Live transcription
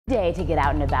Day to get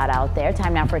out and about out there.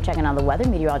 Time now for a check-in on the weather.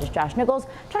 Meteorologist Josh Nichols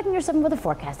tracking your 7 weather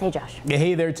forecast. Hey, Josh.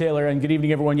 Hey there, Taylor, and good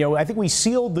evening, everyone. I think we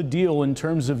sealed the deal in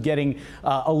terms of getting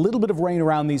a little bit of rain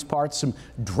around these parts. Some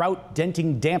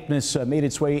drought-denting dampness made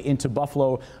its way into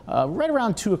Buffalo right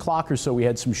around 2 o'clock or so. We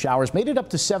had some showers. Made it up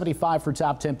to 75 for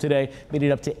top temp today. Made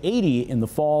it up to 80 in the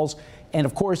Falls. And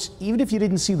of course, even if you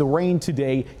didn't see the rain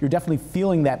today, you're definitely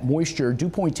feeling that moisture. Dew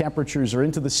point temperatures are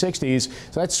into the 60s.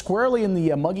 So that's squarely in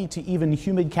the muggy to even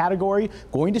humid category.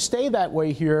 Going to stay that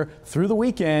way here through the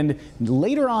weekend.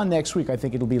 Later on next week, I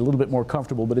think it'll be a little bit more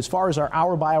comfortable. But as far as our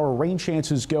hour-by-hour rain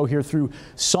chances go here through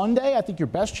Sunday, I think your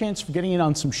best chance for getting in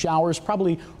on some showers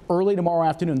probably early tomorrow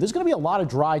afternoon. There's going to be a lot of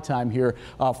dry time here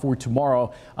for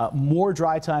tomorrow. More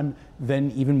dry time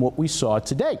than even what we saw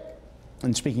today.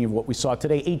 And speaking of what we saw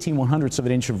today, 18/100ths of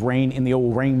an inch of rain in the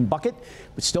old rain bucket.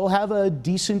 We still have a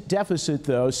decent deficit,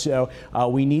 though, so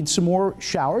we need some more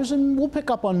showers, and we'll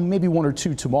pick up on maybe 1 or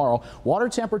 2 tomorrow. Water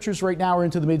temperatures right now are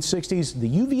into the mid-60s. The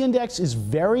UV index is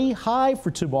very high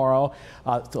for tomorrow.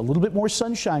 A little bit more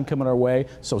sunshine coming our way,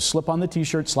 so slip on the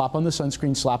t-shirt, slap on the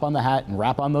sunscreen, slap on the hat, and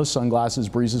wrap on those sunglasses.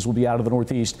 Breezes will be out of the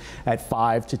northeast at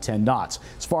 5 to 10 knots.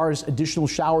 As far as additional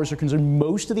showers are concerned,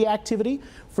 most of the activity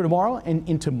for tomorrow and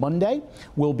into Monday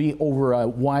will be over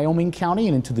Wyoming County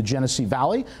and into the Genesee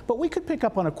Valley, but we could pick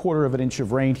up on 1/4 of an inch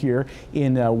of rain here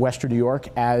in western New York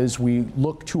as we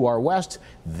look to our west.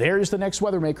 There's the next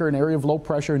weather maker, an area of low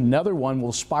pressure. Another one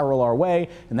will spiral our way,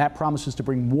 and that promises to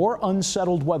bring more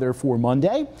unsettled weather for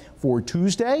Monday, for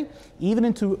Tuesday, even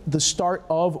into the start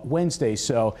of Wednesday.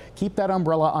 So keep that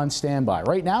umbrella on standby.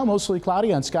 Right now, mostly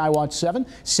cloudy on Skywatch 7,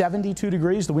 72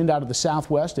 degrees, the wind out of the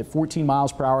southwest at 14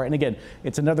 miles per hour. And again,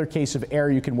 it's another case of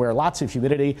air. You can wear lots of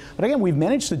humidity. But again, we've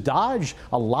managed to dodge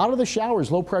a lot of the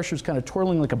showers. Low pressure is kind of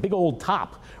twirling like a big old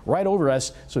top right over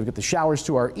us. So we've got the showers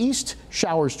to our east,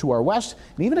 showers to our west,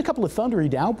 and even a couple of thundery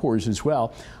downpours as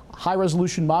well. High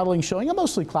resolution modeling showing a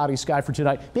mostly cloudy sky for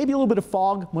tonight. Maybe a little bit of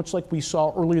fog, much like we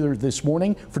saw earlier this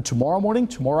morning. For tomorrow morning,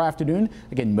 tomorrow afternoon,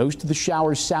 again, most of the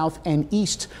showers south and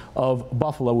east of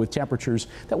Buffalo with temperatures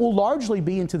that will largely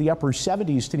be into the upper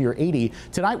 70s to near 80.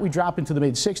 Tonight we drop into the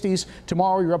mid 60s.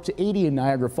 Tomorrow you're up to 80 in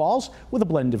Niagara Falls with a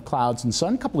blend of clouds and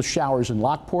sun. A couple of showers in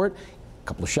Lockport. A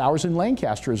couple of showers in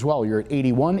Lancaster as well. You're at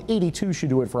 81. 82 should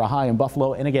do it for a high in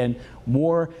Buffalo. And again,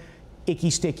 more icky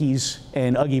stickies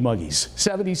and uggy muggies.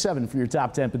 77 for your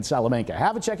top temp in Salamanca.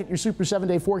 Have a check at your Super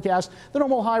 7-day forecast. The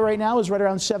normal high right now is right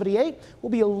around 78.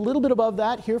 We'll be a little bit above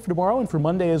that here for tomorrow and for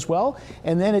Monday as well.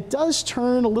 And then it does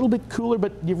turn a little bit cooler,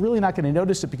 but you're really not going to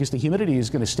notice it because the humidity is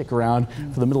going to stick around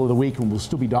for the middle of the week, and we'll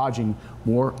still be dodging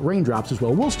more raindrops as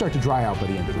well. We'll start to dry out by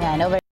the end of the week.